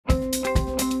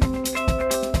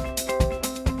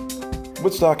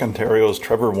Woodstock, Ontario's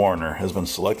Trevor Warner has been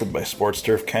selected by Sports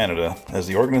Turf Canada as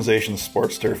the organization's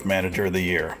Sports Turf Manager of the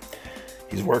Year.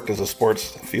 He's worked as a sports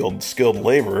field skilled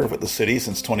laborer with the city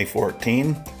since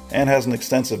 2014 and has an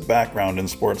extensive background in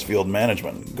sports field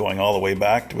management, going all the way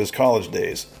back to his college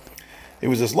days. It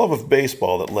was his love of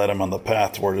baseball that led him on the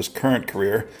path toward his current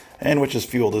career and which has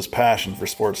fueled his passion for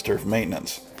sports turf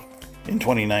maintenance. In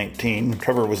 2019,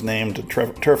 Trevor was named to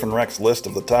Turf and Rec's list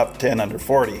of the top 10 under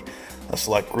 40, a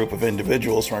select group of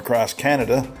individuals from across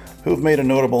Canada who have made a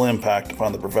notable impact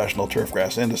upon the professional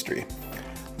turfgrass industry.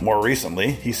 More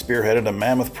recently, he spearheaded a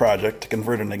mammoth project to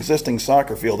convert an existing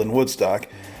soccer field in Woodstock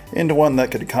into one that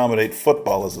could accommodate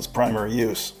football as its primary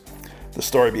use. The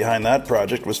story behind that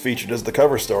project was featured as the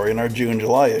cover story in our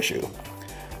June-July issue.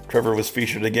 Trevor was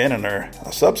featured again in our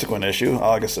subsequent issue,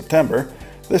 August-September,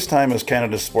 this time as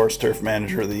Canada's Sports Turf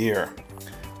Manager of the Year.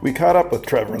 We caught up with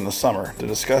Trevor in the summer to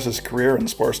discuss his career in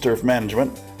sports turf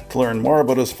management, to learn more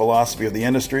about his philosophy of the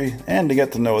industry, and to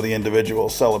get to know the individual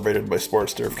celebrated by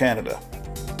Sports Turf Canada.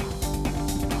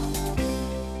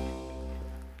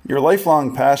 Your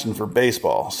lifelong passion for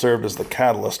baseball served as the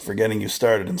catalyst for getting you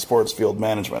started in sports field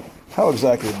management. How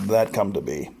exactly did that come to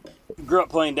be? Grew up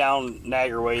playing down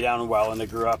Niagara Way down in Welland. I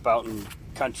grew up out in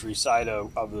countryside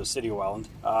of the city of Welland.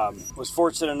 Was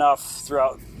fortunate enough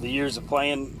throughout the years of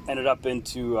playing, ended up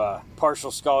into partial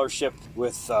scholarship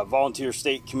with Volunteer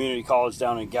State Community College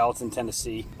down in Gallatin,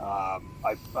 Tennessee. I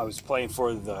was playing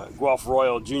for the Guelph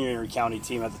Royal Junior County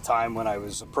team at the time when I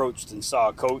was approached and saw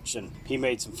a coach, and he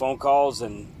made some phone calls,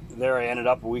 and there I ended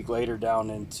up a week later down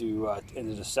into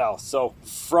the South. So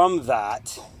from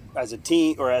that, as a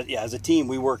team,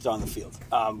 we worked on the field.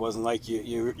 Wasn't like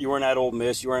you weren't at Ole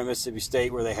Miss, you weren't at Mississippi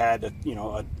State where they had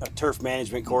a turf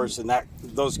management course, and that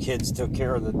those kids took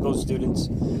care of those students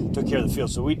took care of the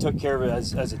field. So we took care of it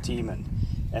as a team,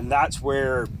 and that's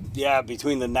where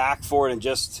between the knack for it and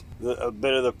just a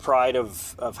bit of the pride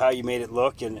of how you made it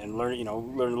look and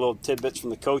learn little tidbits from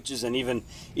the coaches and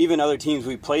even other teams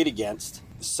we played against.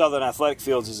 Southern Athletic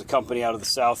Fields is a company out of the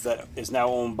South that is now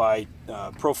owned by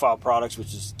Profile Products,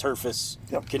 which is Turfus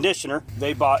conditioner.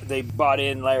 They bought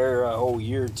in there a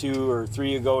year or 2 or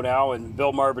 3 ago now, and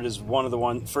Bill Marbett is one of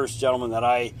the first gentlemen that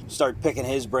I started picking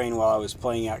his brain while I was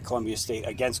playing at Columbia State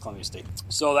against Columbia State.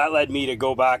 So that led me to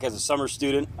go back as a summer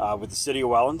student with the city of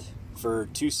Welland for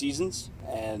 2 seasons,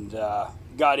 and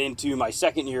got into my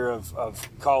second year of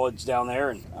college down there,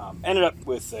 and ended up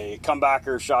with a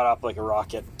comebacker, shot up like a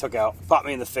rocket, took out, popped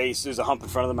me in the face. There's a hump in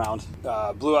front of the mound,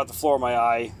 blew out the floor of my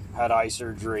eye, had eye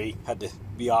surgery, had to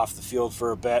be off the field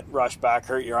for a bit, rush back,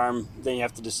 hurt your arm. Then you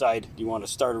have to decide, do you want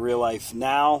to start a real life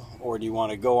now, or do you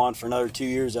want to go on for another 2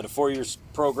 years at a 4-year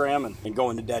program and go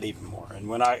into debt even more? And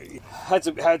when I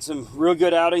had some real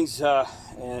good outings,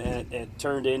 and it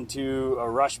turned into a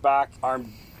rush back,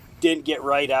 arm didn't get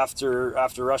right after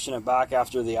rushing it back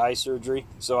after the eye surgery.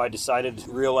 So I decided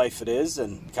real life it is,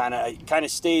 and kind of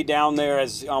stayed down there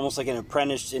as almost like an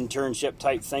apprentice internship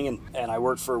type thing. And I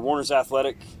worked for Warner's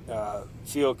Athletic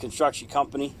Field Construction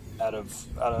Company out of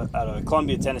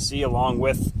Columbia, Tennessee, along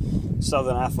with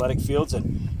Southern Athletic Fields.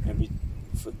 And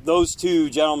for those two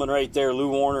gentlemen right there,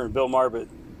 Lou Warner and Bill Marbett,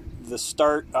 the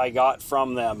start I got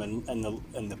from them and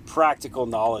the practical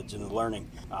knowledge and the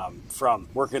learning from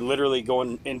working, literally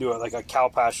going into like a cow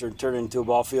pasture and turning into a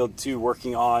ball field, to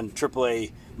working on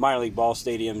AAA minor league ball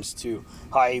stadiums, to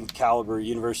high caliber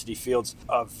university fields,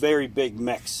 a very big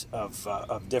mix of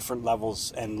different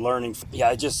levels and learning.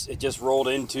 It just rolled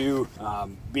into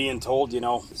being told,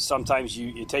 sometimes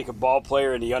you take a ball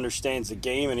player and he understands the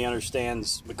game and he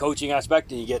understands the coaching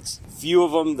aspect, and you get few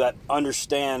of them that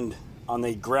understand on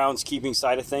the groundskeeping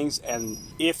side of things. And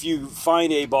if you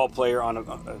find a ball player on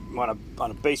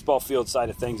a baseball field side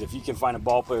of things, if you can find a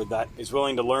ball player that is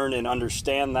willing to learn and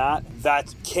understand that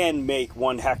can make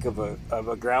one heck of a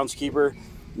groundskeeper.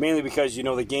 Mainly because you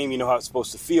know the game, you know how it's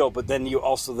supposed to feel, but then you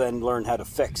also then learn how to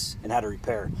fix and how to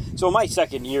repair. So in my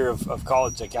second year of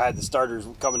college, like, I had the starters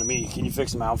coming to me, can you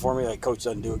fix the mound for me? Like, coach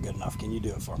doesn't do it good enough, can you do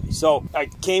it for me? So I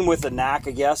came with a knack,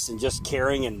 I guess, and just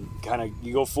caring, and kind of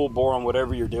you go full bore on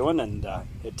whatever you're doing, and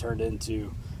it turned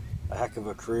into a heck of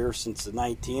a career since the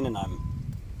 19, and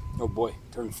I'm,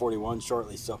 turning 41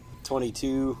 shortly, so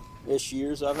 22-ish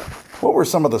years of it. What were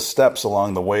some of the steps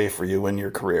along the way for you in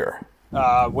your career?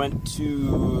 Went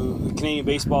to the Canadian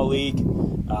Baseball League,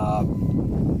 got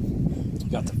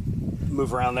to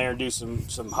move around there and do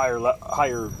some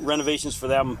higher renovations for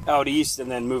them out east, and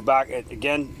then move back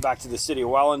to the city of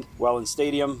Welland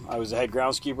Stadium. I was the head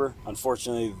groundskeeper.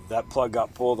 Unfortunately, that plug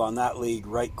got pulled on that league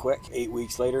right quick. 8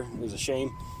 weeks later, it was a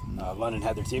shame. London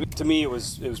had their team. To me, it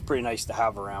was pretty nice to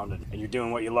have around, and you're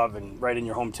doing what you love and right in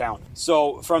your hometown.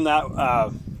 So from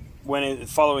that, when the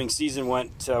following season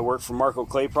went to work for Marco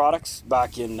Clay Products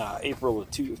back in April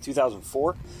of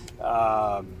 2004.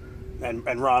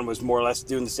 And Ron was more or less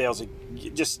doing the sales.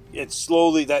 It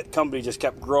slowly, that company just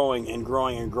kept growing and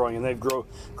growing and growing, and they've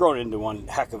grown into one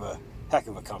heck of a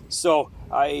company. So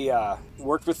I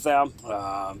worked with them.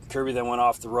 Kirby then went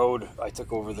off the road. I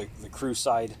took over the crew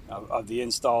side of the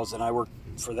installs, and I worked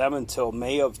for them until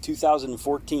May of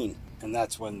 2014. And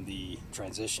that's when the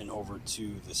transition over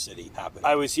to the city happened.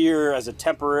 I was here as a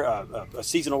a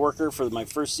seasonal worker for my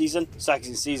first season.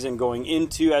 Second season going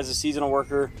into as a seasonal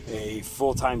worker. A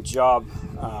full-time job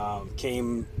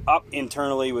came up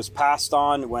internally, was passed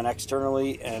on, went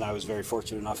externally, and I was very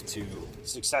fortunate enough to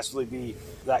successfully be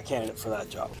that candidate for that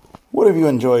job. What have you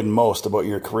enjoyed most about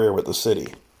your career with the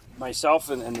city? Myself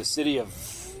and the city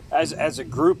as a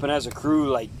group and as a crew,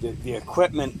 like the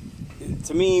equipment.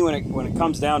 To me, when it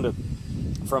comes down to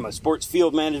from a sports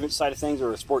field management side of things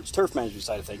or a sports turf management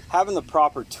side of things, having the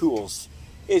proper tools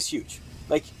is huge.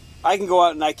 Like, I can go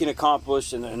out and I can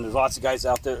accomplish, and there's lots of guys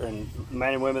out there and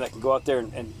men and women that can go out there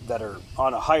and that are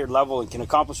on a higher level and can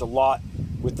accomplish a lot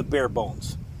with the bare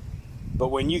bones. But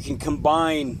when you can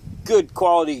combine good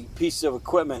quality pieces of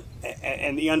equipment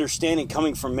and the understanding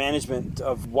coming from management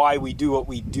of why we do what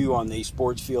we do on the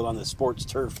sports field, on the sports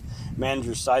turf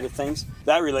manager side of things,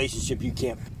 that relationship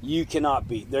you cannot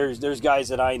beat. There's guys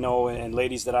that I know and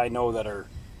ladies that I know that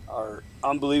are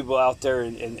unbelievable out there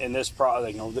in this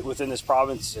within this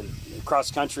province and across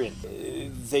the country,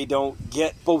 and they don't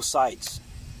get both sides.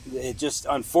 It just,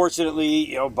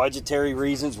 unfortunately, budgetary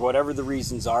reasons, whatever the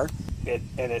reasons are,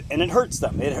 it hurts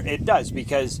them. It does,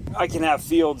 because I can have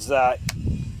fields that,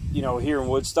 here in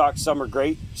Woodstock, some are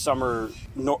great, some are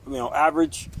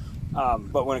average,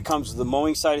 but when it comes to the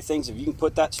mowing side of things, if you can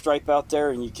put that stripe out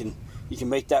there and you can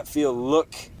make that field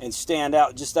look and stand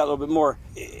out just that little bit more,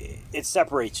 it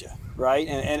separates you, right?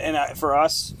 And for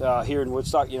us here in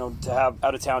Woodstock, to have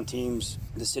out of town teams,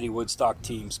 the city Woodstock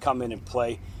teams come in and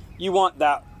play, you want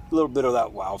that little bit of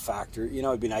that wow factor.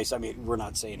 It'd be nice. I mean, we're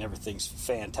not saying everything's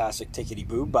fantastic,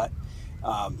 tickety-boo, but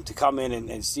to come in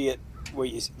and see it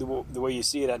the way you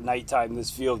see it at nighttime,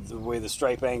 this field, the way the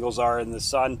stripe angles are in the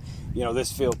sun,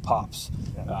 this field pops.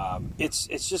 It's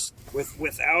just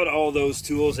without all those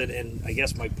tools, and I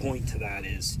guess my point to that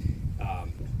is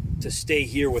to stay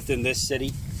here within this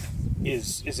city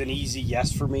is an easy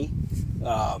yes for me.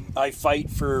 I fight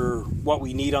for what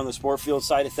we need on the sport field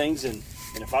side of things, and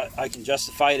if I can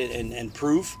justify it and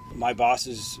prove, my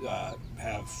bosses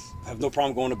have no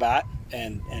problem going to bat.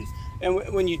 And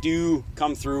when you do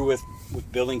come through with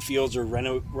building fields or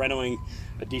renovating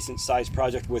a decent sized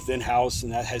project within house,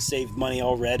 and that has saved money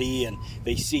already, and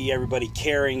they see everybody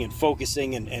caring and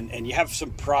focusing, and you have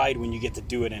some pride when you get to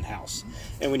do it in house,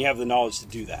 and when you have the knowledge to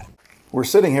do that. We're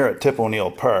sitting here at Tip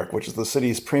O'Neill Park, which is the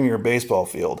city's premier baseball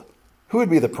field. Who would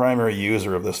be the primary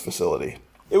user of this facility?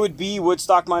 It would be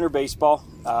Woodstock Minor Baseball.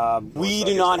 We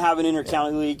do not have an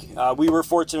inter-county league. We were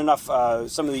fortunate enough,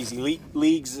 some of these elite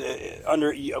leagues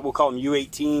we'll call them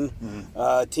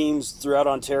U18 teams throughout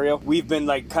Ontario. We've been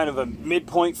like kind of a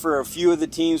midpoint for a few of the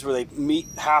teams where they meet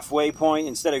halfway point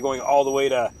instead of going all the way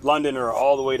to London or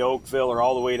all the way to Oakville or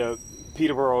all the way to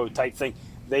Peterborough type thing.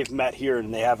 They've met here,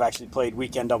 and they have actually played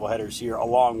weekend doubleheaders here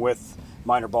along with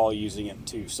minor ball using it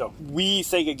too. So we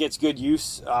think it gets good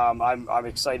use. I'm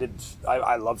excited.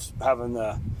 I love having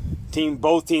the team.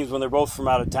 Both teams, when they're both from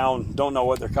out of town, don't know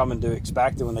what they're coming to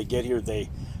expect, and when they get here,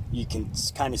 you can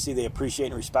kind of see they appreciate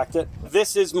and respect it.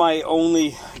 This is my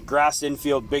only grass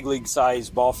infield big league size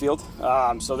ball field.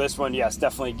 So this one, yes,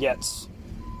 definitely gets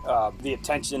the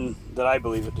attention that I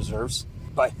believe it deserves.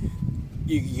 But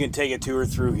you can take a tour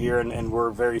through here, and we're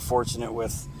very fortunate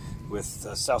with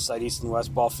Southside, East, and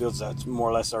West ball fields. That's more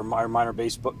or less our minor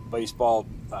baseball.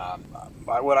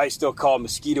 What I still call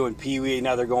Mosquito and Pee Wee.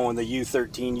 Now they're going the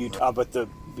U13, but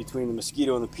between the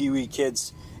Mosquito and the Pee Wee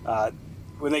kids,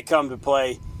 when they come to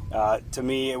play, to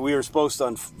me, we were supposed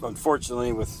to,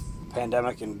 unfortunately, with the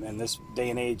pandemic and this day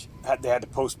and age, they had to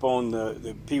postpone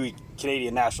the Pee Wee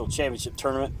Canadian National Championship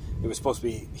tournament. It was supposed to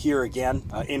be here again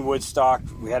in Woodstock.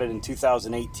 We had it in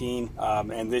 2018,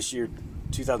 and this year,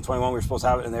 2021, we were supposed to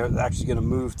have it, and they're actually going to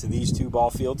move to these two ball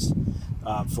fields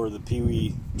for the Pee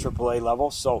Wee AAA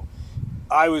level. So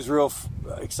I was real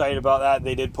excited about that.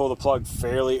 They did pull the plug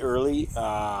fairly early.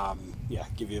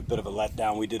 give you a bit of a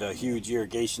letdown. We did a huge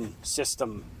irrigation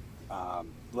system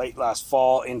late last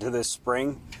fall into this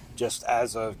spring, just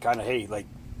as a kind of, hey, like,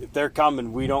 if they're coming,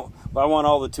 I want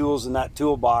all the tools in that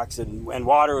toolbox, and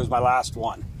water was my last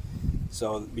one.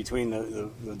 So between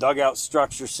the dugout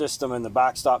structure system and the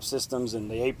backstop systems and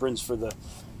the aprons for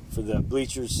the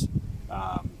bleachers,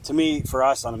 to me, for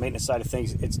us on the maintenance side of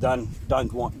things, it's done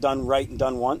right and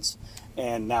done once,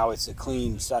 and now it's a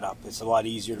clean setup. It's a lot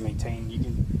easier to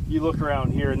maintain. You look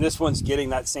around here, and this one's getting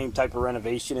that same type of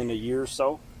renovation in a year or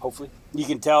so, hopefully. You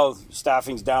can tell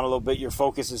staffing's down a little bit. Your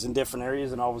focus is in different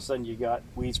areas, and all of a sudden you got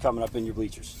weeds coming up in your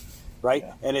bleachers, right?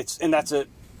 Yeah. And that's it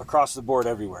across the board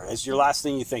everywhere. It's your last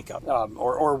thing you think of,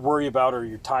 or worry about, or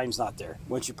your time's not there.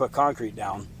 Once you put concrete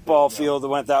down, ball field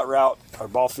went that route, or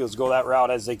ball fields go that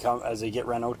route as they get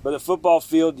renoed. But the football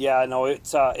field,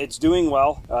 it's doing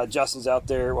well. Justin's out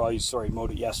there. Well,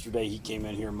 mowed it yesterday. He came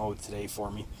in here and mowed today for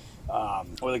me.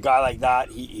 With a guy like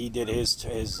that, he did his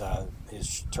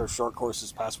turf short course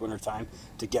this past winter time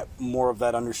to get more of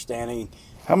that understanding.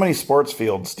 How many sports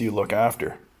fields do you look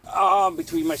after?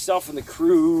 Between myself and the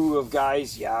crew of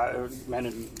guys, men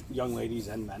and young ladies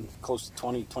and men, close to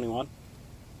 20, 21.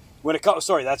 When it comes,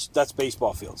 that's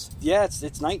baseball fields. Yeah,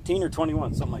 it's 19 or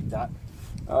 21, something like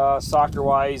that.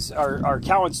 Soccer-wise, our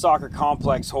Cowan Soccer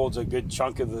Complex holds a good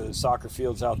chunk of the soccer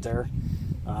fields out there.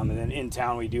 And then in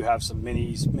town, we do have some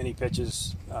mini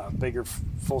pitches, bigger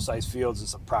full-size fields, and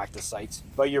some practice sites.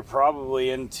 But you're probably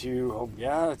into,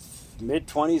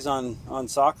 mid-20s on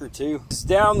soccer, too.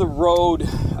 Down the road,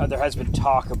 there has been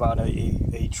talk about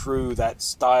that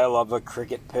style of a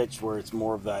cricket pitch where it's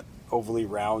more of that ovally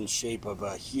round shape of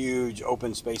a huge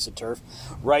open space of turf.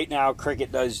 Right now,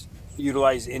 cricket does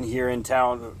utilize in here in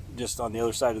town, just on the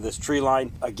other side of this tree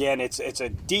line. Again, it's a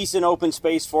decent open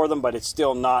space for them, but it's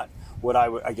still not what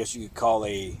I guess you could call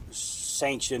a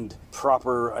sanctioned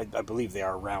proper, I believe they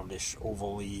are roundish,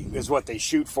 ovally, is what they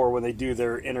shoot for when they do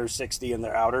their inner 60 and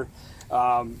their outer.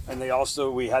 And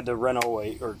we had to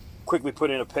renovate or quickly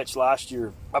put in a pitch last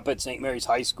year up at St. Mary's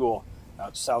High School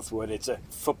out Southwood. It's a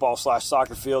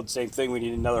football/soccer field, same thing. We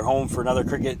need another home for another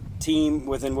cricket team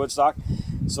within Woodstock.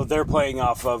 So they're playing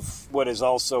off of what is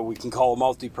also, we can call a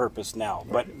multi-purpose now.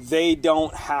 But they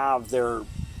don't have their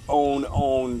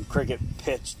own cricket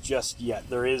pitch just yet.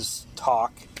 There is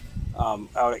talk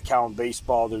out at Cowan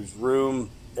Baseball. There's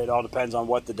room. It all depends on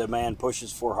what the demand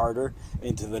pushes for harder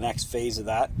into the next phase of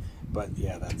that. But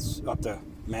yeah, that's up to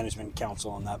management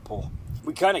council on that poll.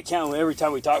 We kind of count every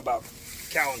time we talk about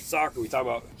Cowan Soccer. We talk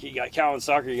about, you got Cowan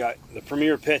Soccer, you got the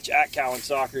premier pitch at Cowan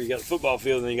Soccer, you got the football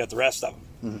field, and then you got the rest of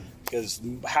them. Mm-hmm. Because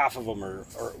half of them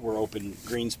were open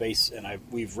green space, and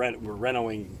we're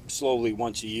renovating slowly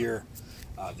once a year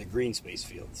the green space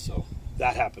field. So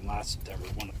that happened last September.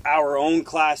 Our own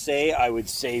Class A, I would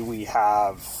say we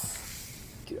have,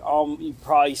 you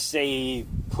probably say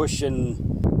pushing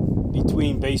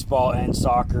between baseball and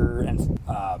soccer, and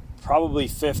probably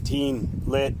 15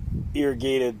 lit,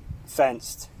 irrigated,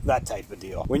 fenced, that type of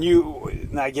deal.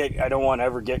 I don't want to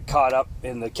ever get caught up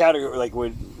in the category, like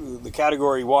when the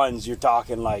category ones, you're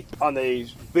talking like on the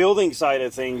building side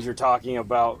of things, you're talking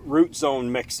about root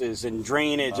zone mixes and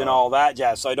drainage and all that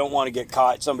jazz. So I don't want to get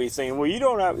caught somebody saying, well, you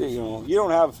don't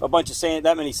have a bunch of sand,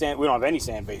 that many sand. We don't have any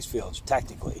sand-based fields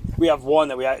technically. We have one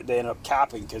that they ended up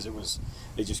capping because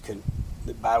they just couldn't.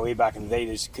 Way back in the day,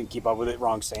 they just couldn't keep up with it.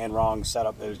 Wrong sand, wrong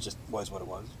setup. It was what it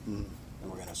was. Mm. And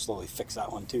we're going to slowly fix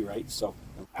that one too, right? So,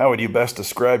 how would you best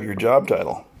describe your job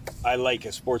title? I like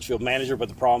a sports field manager, but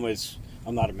the problem is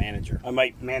I'm not a manager. I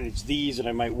might manage these and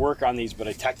I might work on these, but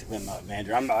I technically am not a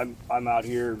manager. I'm out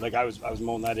here, like I was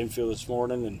mowing that infield this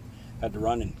morning and had to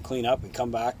run and clean up and come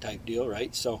back type deal,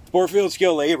 right? So sport field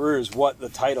skill laborer is what the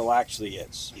title actually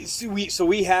is.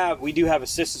 We do have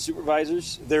assistant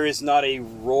supervisors. There is not a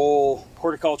role,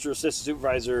 horticulture assistant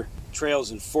supervisor,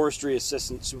 trails and forestry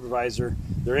assistant supervisor.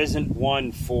 There isn't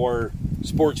one for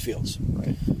sports fields.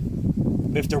 Right.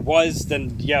 If there was,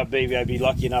 then yeah, maybe I'd be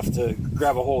lucky enough to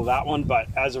grab a hold of that one. But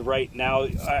as of right now,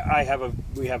 I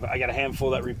got a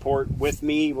handful that report with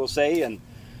me, we'll say, and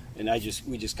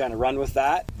we just kind of run with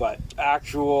that. But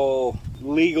actual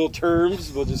legal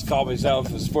terms, we'll just call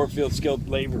myself a sport field skilled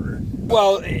laborer.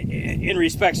 Well, in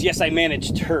respects, yes, I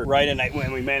manage turf, right? And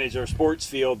when we manage our sports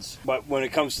fields, but when it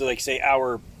comes to, like, say,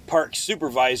 our parks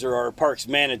supervisor or parks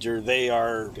manager, they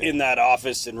are in that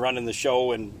office and running the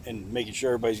show and making sure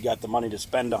everybody's got the money to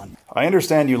spend on. I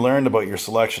understand you learned about your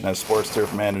selection as Sports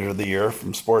Turf Manager of the Year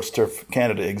from Sports Turf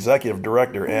Canada Executive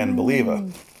Director Ann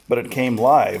Believa, but it came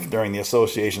live during the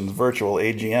association's virtual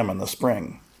AGM in the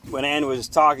spring. When Ann was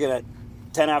talking at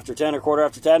 10 after 10 or quarter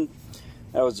after 10,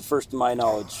 That was the first of my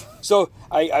knowledge. So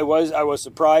I was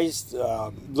surprised,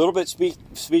 a little bit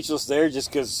speechless there, just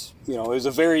because it was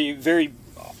a very, very,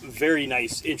 very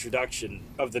nice introduction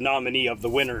of the nominee, of the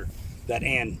winner that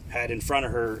Anne had in front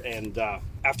of her. And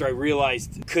after I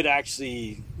realized could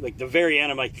actually, like, the very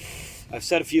end, I'm like, I've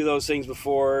said a few of those things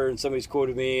before, and somebody's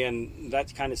quoted me, and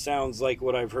that kind of sounds like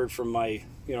what I've heard from my,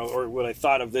 or what I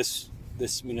thought of this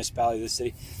municipality, this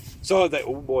city. So that,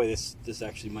 oh boy, this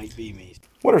actually might be me.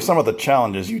 What are some of the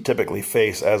challenges you typically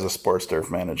face as a sports turf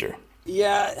manager?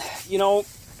 Yeah,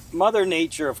 Mother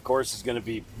Nature, of course, is going to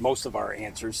be most of our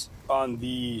answers. On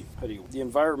the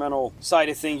environmental side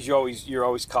of things, you're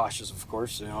always cautious, of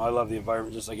course. I love the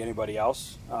environment just like anybody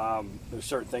else. There's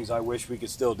certain things I wish we could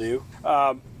still do.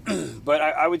 But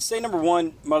I would say, number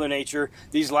one, Mother Nature.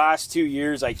 These last 2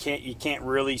 years, you can't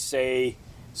really say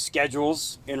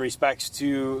schedules in respects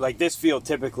to, like, this field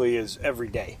typically is every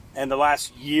day. And the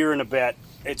last year and a bit,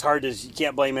 it's hard you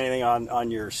can't blame anything on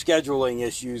your scheduling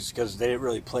issues, because they didn't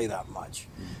really play that much.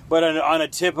 But on a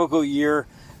typical year,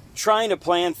 trying to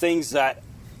plan things that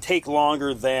take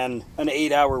longer than an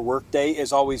 8-hour workday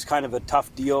is always kind of a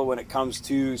tough deal when it comes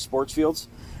to sports fields.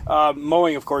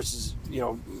 Mowing, of course, is,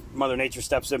 Mother Nature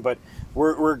steps in, but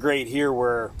we're great here,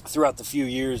 where throughout the few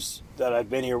years that I've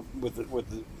been here with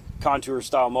the contour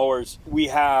style mowers, we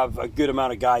have a good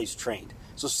amount of guys trained.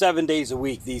 So 7 days a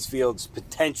week, these fields,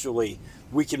 potentially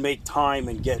we can make time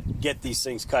and get these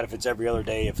things cut. If it's every other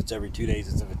day, if it's every 2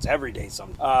 days, if it's every day,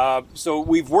 so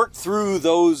we've worked through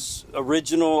those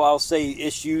original, I'll say,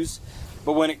 issues.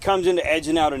 But when it comes into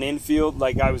edging out an infield,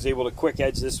 like I was able to quick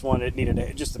edge this one, it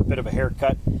needed just a bit of a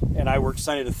haircut. And I worked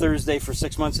Sunday to Thursday for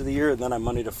 6 months of the year, and then I'm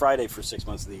Monday to Friday for 6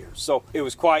 months of the year. So it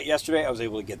was quiet yesterday. I was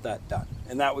able to get that done,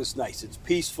 and that was nice. It's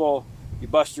peaceful. You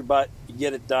bust your butt, you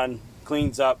get it done,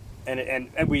 cleans up,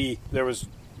 and there's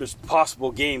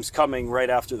possible games coming right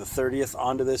after the 30th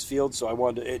onto this field, so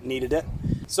it needed it.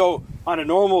 So on a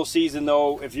normal season,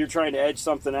 though, if you're trying to edge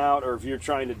something out, or if you're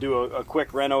trying to do a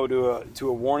quick reno to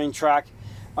a warning track,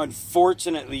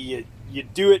 unfortunately you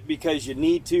do it because you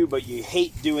need to, but you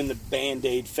hate doing the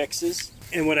Band-Aid fixes.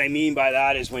 And what I mean by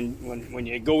that is when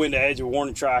you go into edge a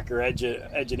warning track or edge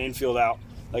an infield out,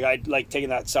 like I like taking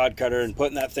that sod cutter and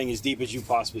putting that thing as deep as you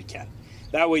possibly can.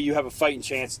 That way you have a fighting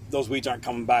chance those weeds aren't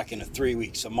coming back in 3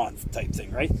 weeks, a month type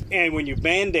thing, right? And when you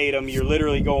Band-Aid them, you're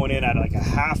literally going in at like a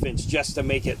 ½ inch just to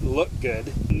make it look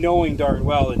good, knowing darn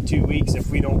well in 2 weeks, if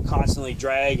we don't constantly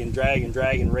drag and drag and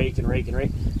drag and rake,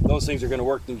 those things are going to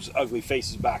work those ugly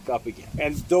faces back up again.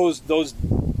 And those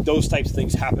types of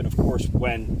things happen, of course,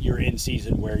 when you're in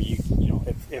season, where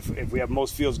if we have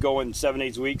most fields going 7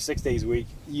 days a week, 6 days a week,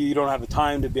 you don't have the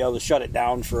time to be able to shut it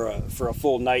down for a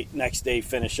full night. Next day,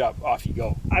 finish up, off you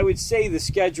go. I would say the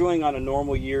scheduling on a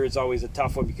normal year is always a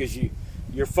tough one, because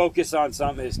your focus on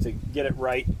something is to get it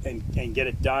right and get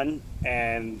it done,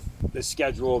 and the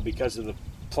schedule, because of the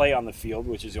play on the field,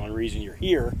 which is the only reason you're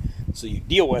here, so you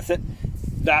deal with it.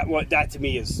 That to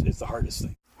me is the hardest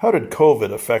thing. How did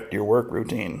COVID affect your work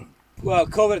routine? Well,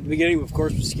 COVID at the beginning, of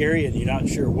course, was scary, and you're not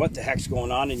sure what the heck's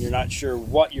going on, and you're not sure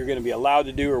what you're going to be allowed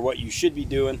to do or what you should be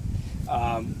doing.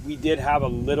 We did have a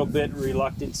little bit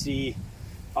reluctancy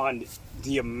on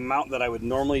the amount that I would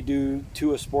normally do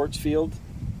to a sports field,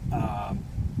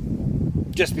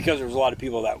 just because there was a lot of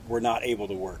people that were not able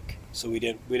to work. So we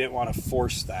didn't want to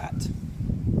force that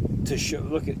to show.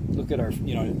 Look at our,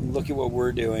 look at what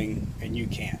we're doing, and you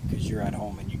can't, because you're at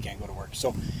home and you can't go to work.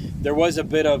 So there was a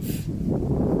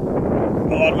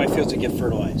lot of my fields would get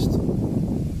fertilized.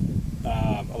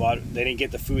 They didn't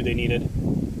get the food they needed.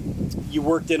 You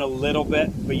worked in a little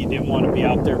bit, but you didn't want to be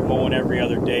out there mowing every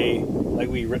other day. Like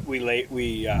we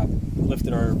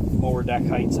lifted our mower deck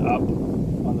heights up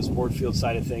on the sport field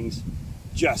side of things,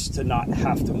 just to not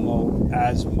have to mow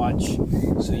as much,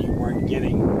 so you weren't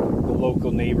getting the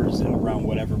local neighbors around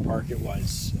whatever park it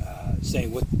was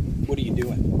saying, "What are you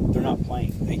doing? They're not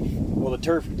playing." Well,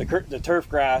 the turf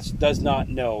grass does not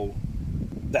know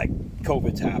that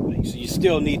COVID's happening, so you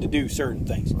still need to do certain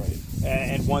things. Right.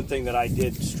 And one thing that I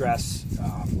did stress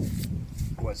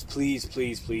was, please,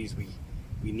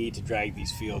 we need to drag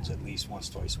these fields at least once,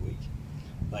 twice a week.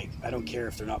 Like, I don't care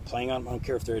if they're not playing on them. I don't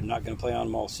care if they're not going to play on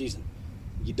them all season.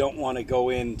 You don't want to go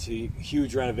into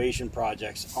huge renovation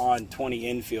projects on 20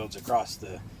 infields across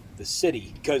the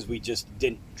city because we just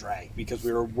didn't drag, because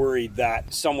we were worried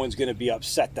that someone's going to be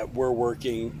upset that we're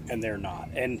working and they're not.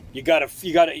 And you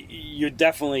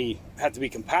definitely have to be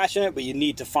compassionate, but you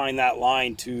need to find that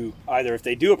line to either, if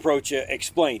they do approach you,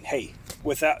 explain, hey,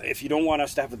 if you don't want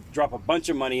us to have to drop a bunch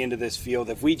of money into this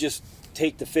field, if we just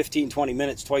take the 15-20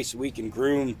 minutes twice a week and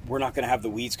groom, we're not going to have the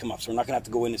weeds come up, so we're not going to have to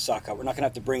go into sock out, we're not going to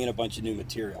have to bring in a bunch of new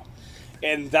material.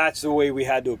 And that's the way we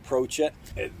had to approach it.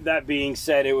 That being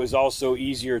said, it was also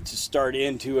easier to start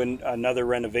into another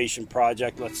renovation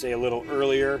project, let's say a little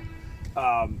earlier.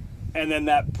 And then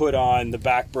that put on the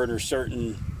back burner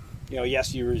certain,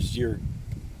 yes, your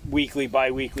weekly,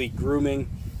 bi-weekly grooming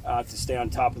to stay on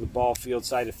top of the ball field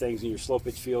side of things and your slow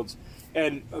pitch fields.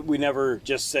 And we never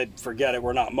just said, forget it,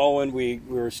 we're not mowing. We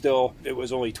were still, it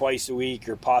was only twice a week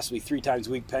or possibly 3 times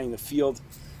a week, depending the field.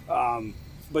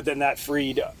 But then that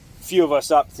freed few of us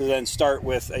up to then start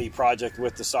with a project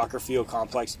with the soccer field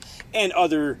complex and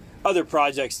other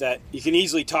projects that you can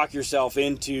easily talk yourself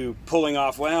into pulling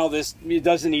off. Well, it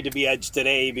doesn't need to be edged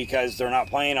today because they're not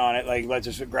playing on it. Like, let's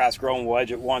just grass grow and we'll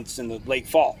edge it once in the late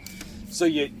fall. So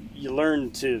you learn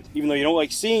to, even though you don't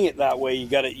like seeing it that way,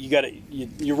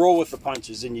 you roll with the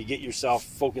punches and you get yourself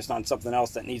focused on something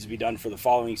else that needs to be done for the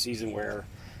following season, where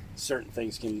certain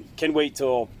things can wait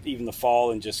till even the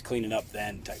fall and just clean it up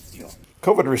then type deal.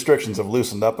 COVID restrictions have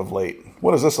loosened up of late.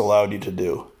 What has this allowed you to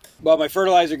do? Well, my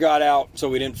fertilizer got out, so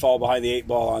we didn't fall behind the 8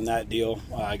 ball on that deal.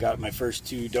 I got my first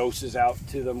 2 doses out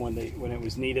to them when it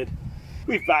was needed.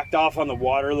 We've backed off on the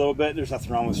water a little bit. There's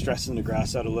nothing wrong with stressing the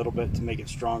grass out a little bit to make it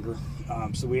stronger.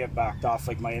 So we have backed off.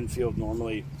 Like my infield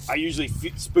normally, I usually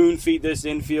spoon feed this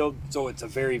infield, so it's a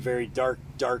very, very dark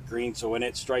green. So when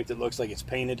it's striped, it looks like it's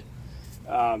painted.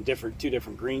 2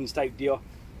 different greens type deal.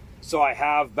 So I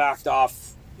have backed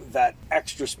off that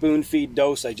extra spoon feed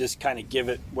dose. I just kind of give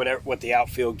it what the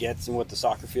outfield gets and what the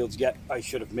soccer fields get. I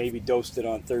should have maybe dosed it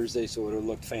on Thursday so it would have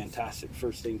looked fantastic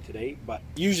first thing today. But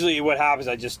usually what happens,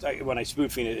 when I spoon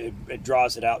feed it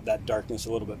draws it out, that darkness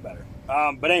a little bit better.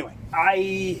 But anyway,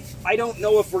 I don't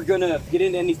know if we're gonna get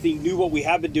into anything new. What we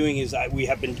have been doing is I've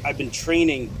been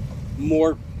training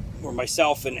more, or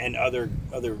myself and other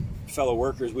fellow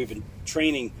workers. We've been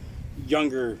training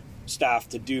younger staff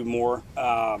to do more.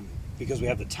 Because we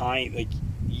have the time,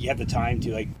 you have the time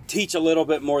to teach a little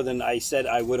bit more than I said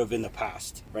I would have in the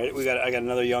past, right? I got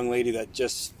another young lady that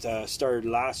just started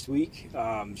last week.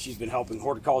 She's been helping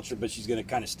horticulture, but she's going to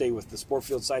kind of stay with the sport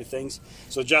field side of things.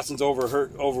 So Justin's over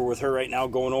with her right now,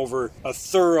 going over a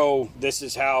thorough, this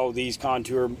is how these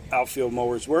contour outfield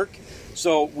mowers work.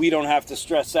 So we don't have to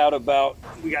stress out about,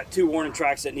 we got 2 warning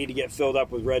tracks that need to get filled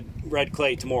up with red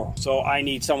clay tomorrow. So I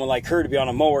need someone like her to be on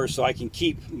a mower so I can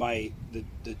keep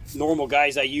the normal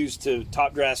guys I use to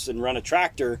top dress and run a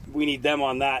tractor. We need them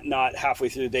on that, not halfway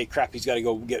through the day, crap, he's got to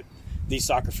go get these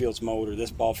soccer fields mowed or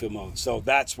this ball field mowed. So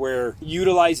that's where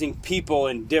utilizing people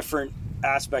in different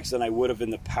aspects than I would have in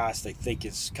the past, I think,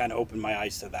 has kind of opened my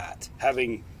eyes to that.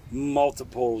 Having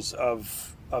multiples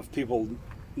of people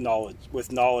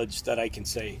knowledge that I can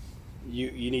say,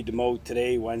 you need to mow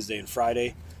today, Wednesday and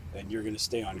Friday, and you're going to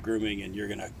stay on grooming and you're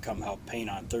going to come help paint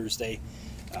on Thursday.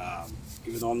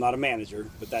 Even though I'm not a manager,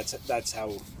 but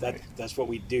that's what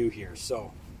we do here.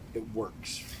 So it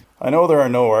works. I know there are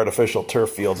no artificial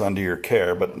turf fields under your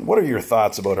care, but what are your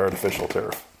thoughts about artificial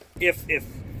turf? If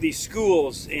these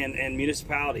schools and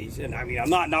municipalities, and I mean, I'm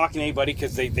not knocking anybody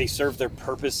because they serve their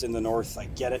purpose in the north. I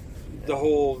get it, the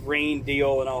whole rain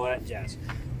deal and all that jazz.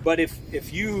 But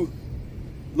if you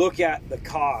look at the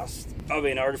cost of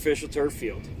an artificial turf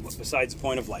field, besides the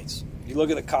point of lights, you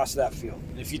look at the cost of that field.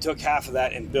 If you took half of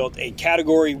that and built a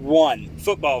Category 1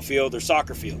 football field or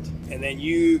soccer field, and then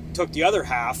you took the other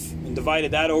half and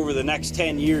divided that over the next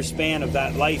 10-year span of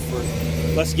that life, or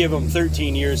let's give them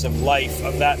 13 years of life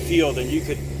of that field, and you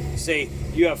could say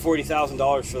you have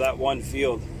 $40,000 for that one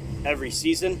field every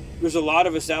season. There's a lot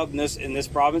of us out in this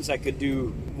province that could do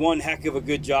one heck of a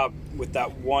good job with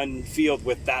that one field,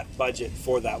 with that budget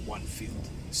for that one field.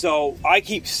 So I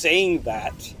keep saying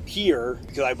that here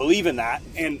because I believe in that,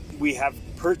 and we have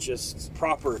purchased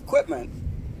proper equipment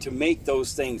to make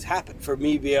those things happen. For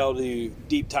me to be able to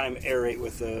deep time aerate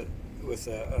with a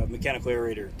mechanical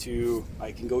aerator,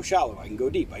 I can go shallow, I can go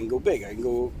deep, I can go big, I can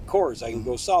go cores, I can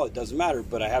go solid, doesn't matter,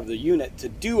 but I have the unit to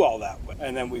do all that with.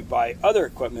 And then we buy other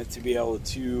equipment to be able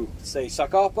to say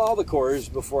suck off all the cores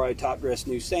before I top dress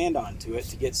new sand onto it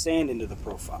to get sand into the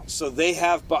profile. So they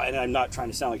have bought, and I'm not trying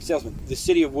to sound like a salesman, the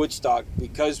city of Woodstock,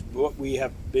 because what we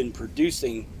have been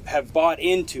producing, have bought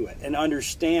into it and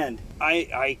understand.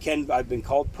 I've been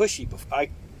called pushy before.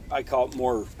 I call it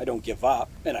more, I don't give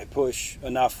up, and I push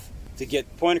enough to get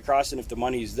the point across, and if the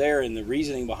money's there and the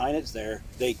reasoning behind it's there,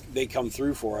 they come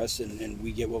through for us, and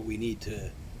we get what we need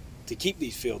to keep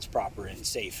these fields proper and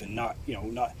safe, and not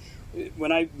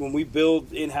when we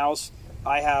build in-house,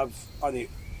 I have on the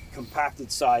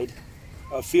compacted side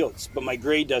of fields, but my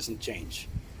grade doesn't change.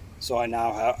 So I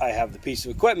now have the piece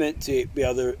of equipment to be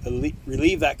able to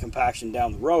relieve that compaction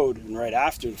down the road and right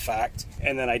after the fact,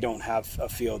 and then I don't have a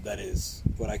field that is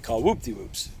what I call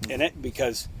whoop-de-whoops in it,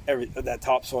 because that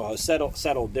topsoil has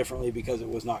settled differently because it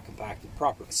was not compacted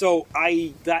properly. So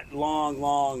that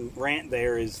long rant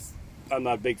there is, I'm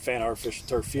not a big fan of artificial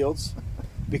turf fields,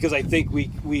 because I think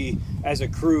we as a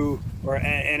crew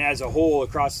and as a whole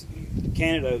across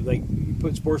Canada, like, you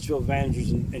put sports field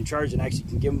managers in charge and actually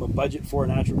can give them a budget for a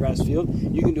natural grass field,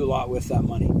 you can do a lot with that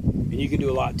money, and you can do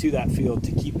a lot to that field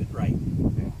to keep it right,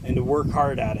 and to work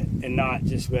hard at it, and not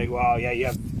just be like, well, yeah, you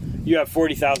have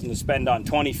 $40,000 to spend on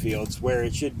 20 fields, where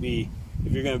it should be,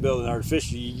 if you're going to build an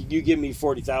artificial, you give me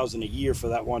 $40,000 a year for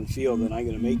that one field, and I'm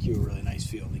going to make you a really nice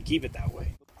field and keep it that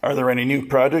way. Are there any new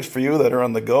projects for you that are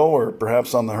on the go or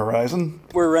perhaps on the horizon?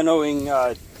 We're renovating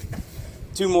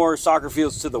 2 more soccer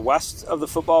fields to the west of the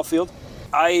football field.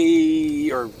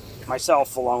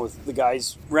 Myself, along with the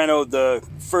guys, renoed the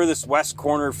furthest west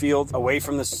corner field away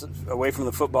from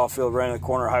the football field, right on the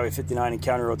corner of Highway 59 and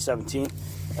County Road 17.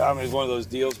 It was one of those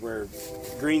deals where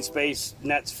green space,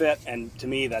 nets fit, and to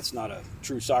me, that's not a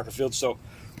true soccer field. So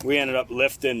we ended up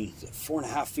lifting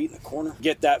 4.5 feet in the corner.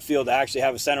 Get that field to actually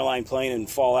have a center line plane and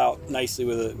fall out nicely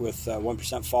with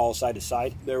 1% fall side to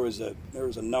side. There was a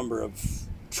number of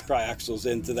triaxles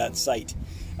into that site.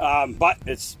 But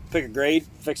it's pick a grade,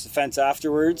 fix the fence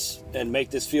afterwards, and make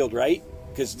this field right,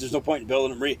 because there's no point in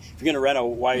building them. If you're going to reno,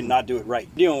 why not do it right?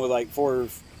 Dealing with like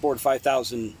 4,000 to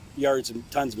 5,000 yards and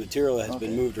tons of material that has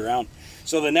been moved around.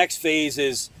 So the next phase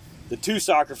is the 2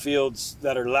 soccer fields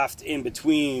that are left in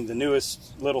between the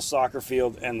newest little soccer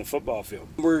field and the football field.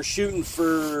 We're shooting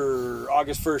for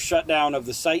August 1st shutdown of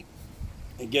the site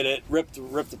and get it ripped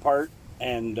apart,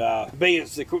 and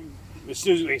as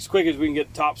quick as we can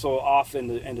get topsoil off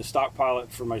and to stockpile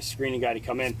it for my screening guy to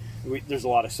come in. There's a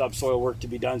lot of subsoil work to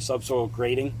be done, subsoil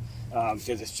grading,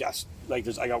 because it's just like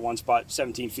I got one spot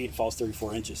 17 feet, it falls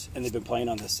 34 inches, and they've been playing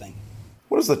on this thing.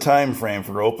 What is the time frame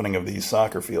for opening of these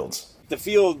soccer fields? The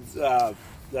field that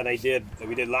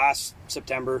we did last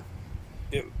September,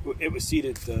 it was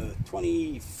seeded the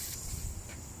 21st,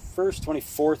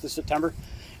 24th of September.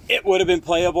 It would have been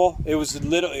playable. It was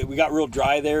we got real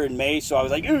dry there in May, so I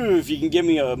was like, if you can give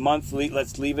me a month,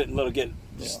 let's leave it and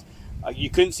you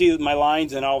couldn't see my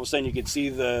lines, and all of a sudden you could see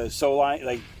the sow line,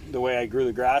 like the way I grew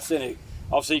the grass in it.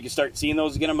 All of a sudden you could start seeing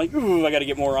those again. I'm like, I got to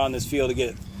get more on this field to get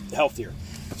it healthier.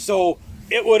 So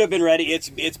it would have been ready.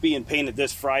 It's being painted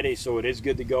this Friday, so it is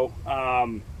good to go.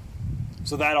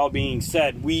 So that all being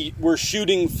said, we're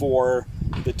shooting for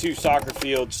the 2 soccer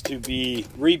fields to be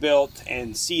rebuilt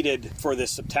and seeded for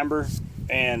this September,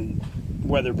 and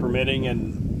weather permitting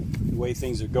and the way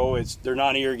things go, they're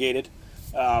not irrigated,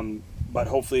 but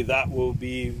hopefully that will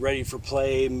be ready for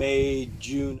play May,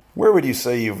 June. Where would you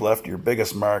say you've left your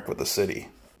biggest mark with the city?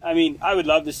 I mean, I would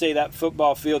love to say that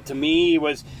football field to me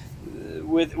was,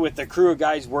 with the crew of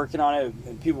guys working on it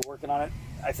and people working on it,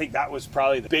 I think that was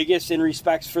probably the biggest in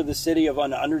respects for the city of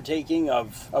an undertaking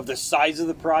of the size of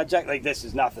the project. Like, this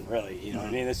is nothing really, you know what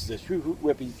I mean? This is just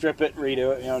whippy, strip it,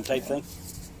 redo it, type thing.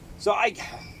 So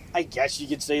I guess you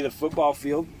could say the football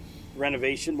field,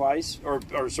 renovation-wise, or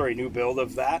new build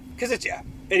of that. Because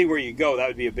anywhere you go, that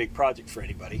would be a big project for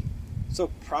anybody.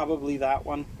 So probably that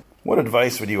one. What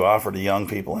advice would you offer to young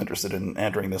people interested in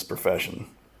entering this profession?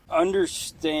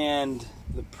 Understand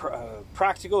the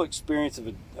practical experience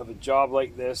of a job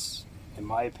like this, in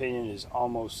my opinion, is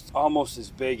almost as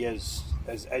big as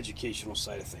educational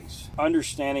side of things.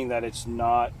 Understanding that it's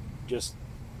not just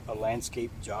a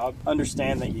landscape job.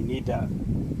 Understand that you need to,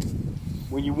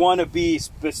 when you want to be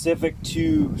specific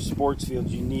to sports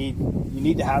fields, you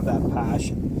need to have that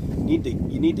passion. You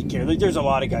need to care. Like, there's a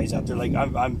lot of guys out there. Like,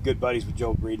 I'm good buddies with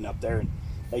Joe Breeden up there, and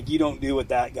like, you don't do what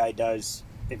that guy does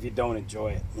if you don't enjoy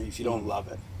it, if you don't love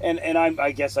it. And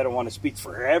I guess I don't want to speak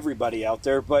for everybody out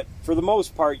there, but for the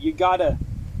most part, you're a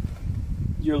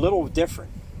little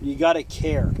different. You gotta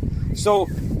care. So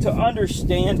to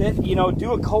understand it,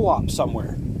 do a co-op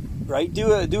somewhere, right? Do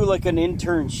like an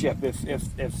internship if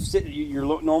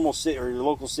your normal city or your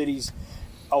local cities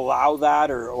allow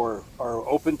that or are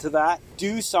open to that.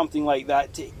 Do something like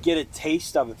that to get a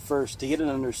taste of it first, to get an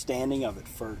understanding of it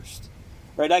first.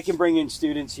 Right, I can bring in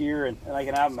students here and I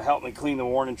can have them help me clean the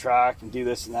warning track and do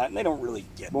this and that, and they don't really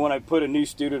get it. But when I put a new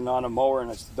student on a mower and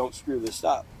I say, don't screw this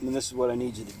up, and this is what I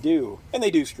need you to do, and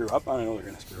they do screw up, I know they're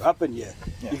going to screw up, and you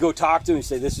go talk to them and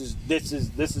say, this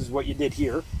is what you did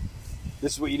here,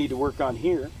 this is what you need to work on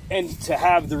here, and to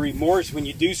have the remorse when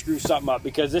you do screw something up,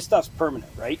 because this stuff's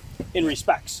permanent, right, in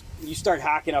respects. You start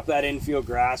hacking up that infield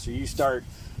grass, or you start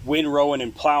windrowing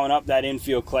and plowing up that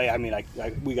infield clay. I mean,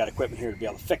 we got equipment here to be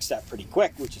able to fix that pretty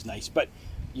quick, which is nice. But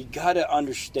you got to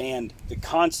understand the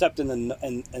concept and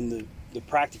the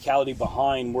practicality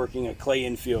behind working a clay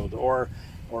infield, or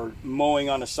mowing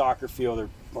on a soccer field,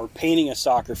 or painting a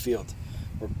soccer field,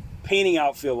 or painting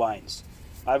outfield lines.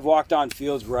 I've walked on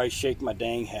fields where I shake my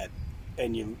dang head,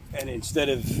 and instead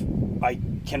of, I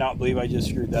cannot believe I just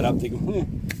screwed that up, they go,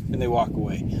 and they walk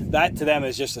away. That to them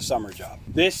is just a summer job.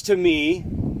 This to me,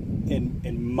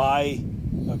 in my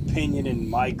opinion, in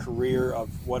my career of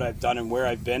what I've done and where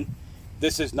I've been,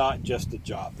 this is not just a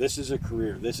job. This is a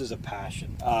career. This is a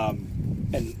passion.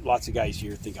 And lots of guys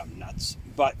here think I'm nuts,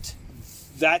 but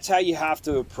that's how you have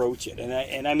to approach it.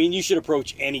 And I mean, you should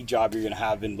approach any job you're going to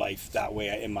have in life that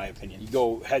way, in my opinion. You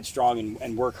go headstrong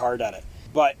and work hard at it.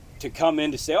 But to come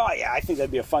in to say, oh yeah, I think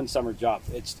that'd be a fun summer job.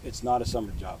 It's not a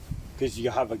summer job, because you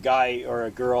have a guy or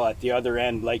a girl at the other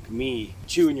end like me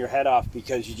chewing your head off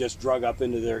because you just drug up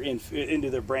into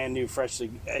their brand new,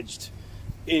 freshly edged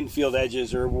infield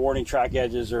edges or warning track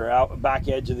edges or out back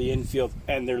edge of the infield,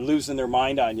 and they're losing their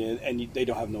mind on you, and they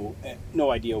don't have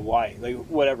no idea why. Like,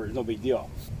 whatever, no big deal.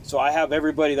 So I have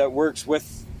everybody that works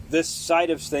with this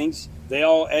side of things, they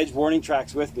all edge warning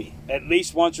tracks with me at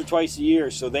least once or twice a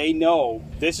year, so they know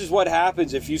this is what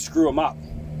happens if you screw them up.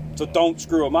 So don't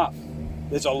screw them up.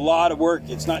 There's a lot of work.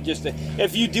 It's not just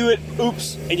if you do it,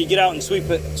 oops, and you get out and sweep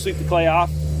the clay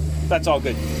off, that's all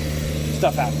good.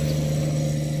 Stuff happens.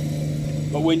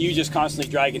 But when you just constantly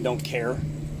drag and don't care,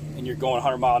 and you're going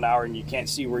 100 mile an hour and you can't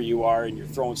see where you are, and you're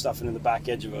throwing stuff into the back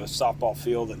edge of a softball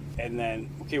field, and then,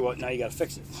 okay, well, now you got to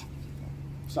fix it.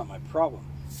 It's not my problem.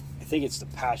 I think it's the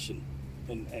passion,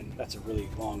 and that's a really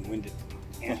long-winded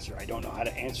answer. I don't know how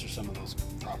to answer some of those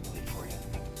properly for you.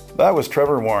 That was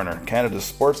Trevor Warner, Canada's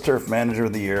Sports Turf Manager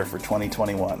of the Year for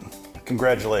 2021.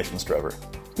 Congratulations, Trevor.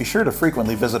 Be sure to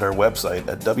frequently visit our website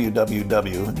at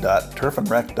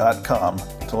www.turfandrec.com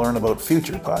to learn about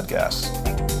future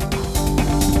podcasts.